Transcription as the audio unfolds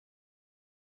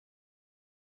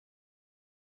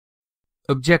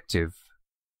Objective: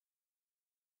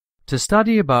 to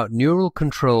study about neural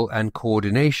control and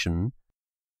coordination,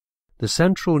 the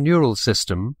central neural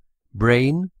system,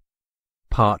 brain,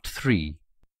 Part 3.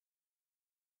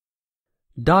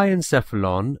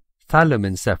 Diencephalon,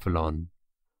 thalamincephalon.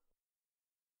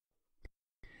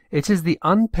 It is the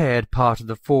unpaired part of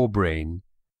the forebrain.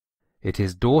 It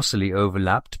is dorsally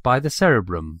overlapped by the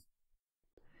cerebrum.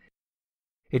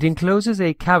 It encloses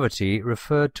a cavity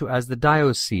referred to as the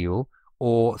diocele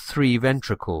or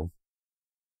three-ventricle.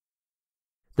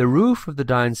 The roof of the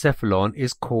diencephalon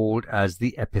is called as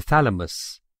the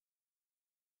epithalamus.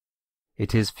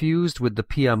 It is fused with the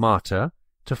pia mater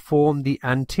to form the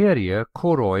anterior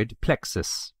choroid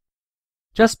plexus.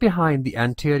 Just behind the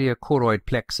anterior choroid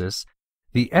plexus,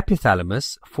 the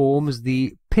epithalamus forms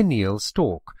the pineal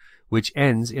stalk, which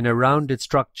ends in a rounded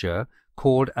structure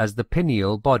called as the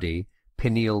pineal body,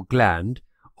 pineal gland,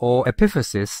 or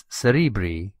epiphysis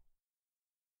cerebri.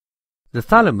 The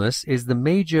thalamus is the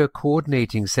major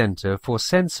coordinating center for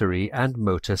sensory and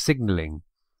motor signaling.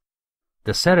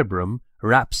 The cerebrum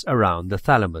wraps around the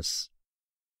thalamus.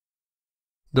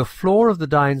 The floor of the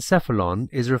diencephalon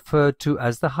is referred to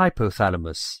as the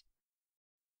hypothalamus.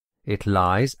 It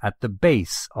lies at the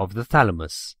base of the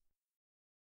thalamus.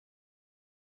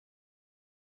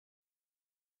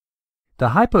 The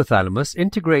hypothalamus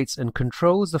integrates and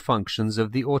controls the functions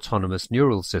of the autonomous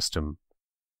neural system.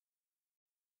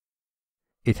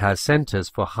 It has centers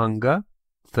for hunger,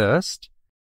 thirst,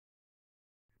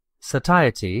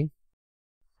 satiety,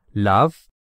 love,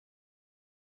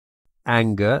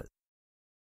 anger,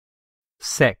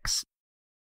 sex,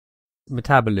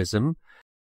 metabolism,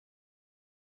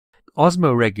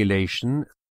 osmoregulation,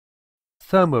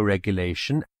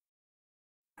 thermoregulation,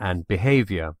 and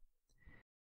behavior.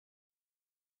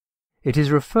 It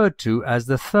is referred to as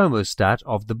the thermostat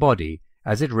of the body,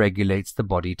 as it regulates the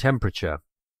body temperature.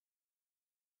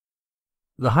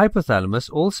 The hypothalamus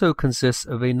also consists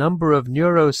of a number of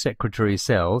neurosecretory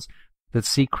cells that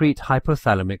secrete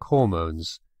hypothalamic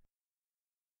hormones.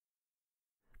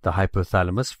 The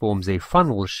hypothalamus forms a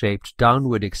funnel-shaped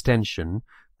downward extension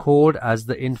called as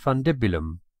the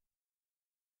infundibulum.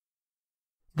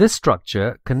 This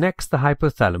structure connects the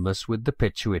hypothalamus with the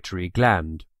pituitary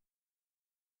gland.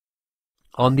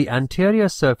 On the anterior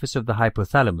surface of the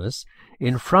hypothalamus,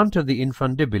 in front of the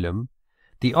infundibulum,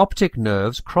 the optic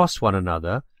nerves cross one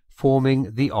another,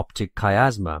 forming the optic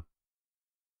chiasma.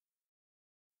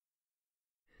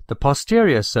 The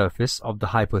posterior surface of the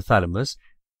hypothalamus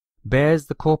bears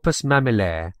the corpus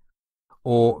mammillaire,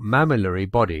 or mammillary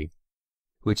body,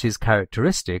 which is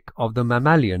characteristic of the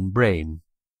mammalian brain.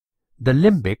 The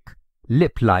limbic,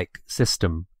 lip-like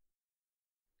system.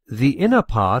 The inner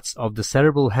parts of the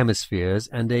cerebral hemispheres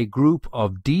and a group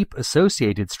of deep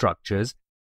associated structures,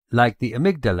 like the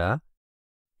amygdala,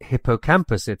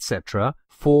 hippocampus, etc.,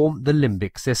 form the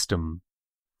limbic system.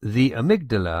 The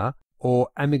amygdala, or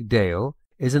amygdale,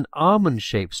 is an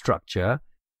almond-shaped structure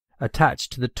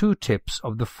attached to the two tips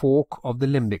of the fork of the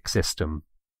limbic system.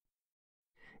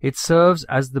 It serves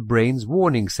as the brain's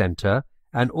warning center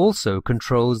and also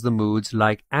controls the moods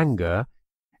like anger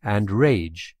and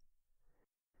rage.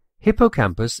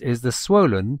 Hippocampus is the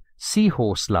swollen,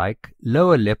 seahorse-like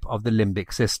lower lip of the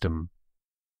limbic system.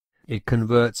 It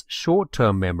converts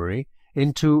short-term memory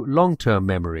into long-term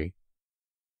memory.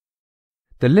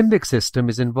 The limbic system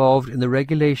is involved in the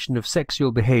regulation of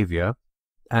sexual behavior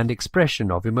and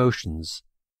expression of emotions.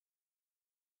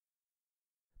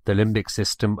 The limbic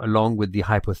system, along with the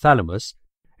hypothalamus,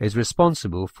 is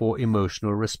responsible for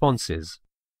emotional responses.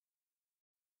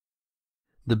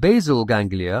 The basal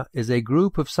ganglia is a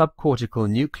group of subcortical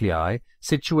nuclei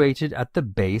situated at the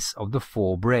base of the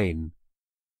forebrain.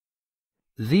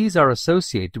 These are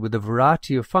associated with a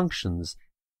variety of functions,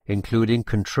 including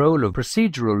control of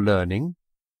procedural learning,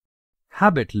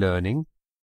 habit learning,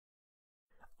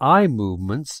 eye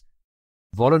movements,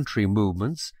 voluntary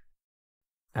movements,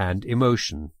 and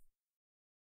emotion.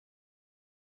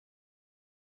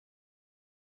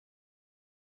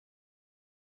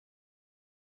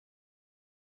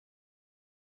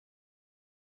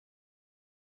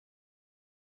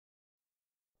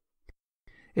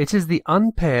 It is the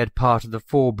unpaired part of the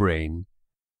forebrain.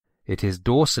 It is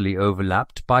dorsally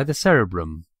overlapped by the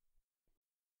cerebrum.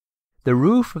 The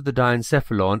roof of the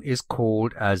diencephalon is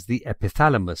called as the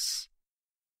epithalamus.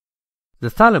 The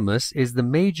thalamus is the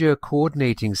major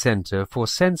coordinating center for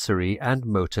sensory and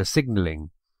motor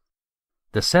signaling.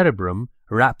 The cerebrum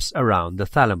wraps around the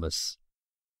thalamus.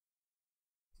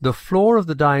 The floor of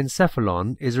the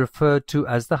diencephalon is referred to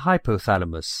as the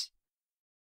hypothalamus.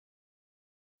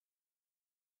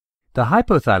 The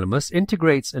hypothalamus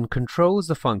integrates and controls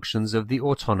the functions of the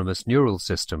autonomous neural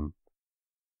system.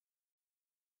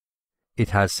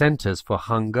 It has centers for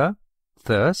hunger,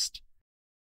 thirst,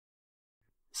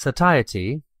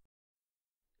 satiety,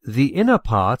 the inner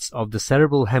parts of the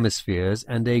cerebral hemispheres,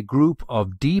 and a group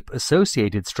of deep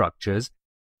associated structures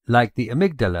like the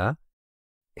amygdala,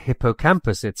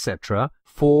 hippocampus, etc.,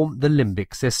 form the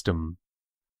limbic system.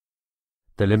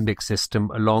 The limbic system,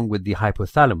 along with the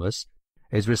hypothalamus,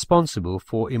 is responsible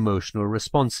for emotional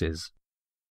responses.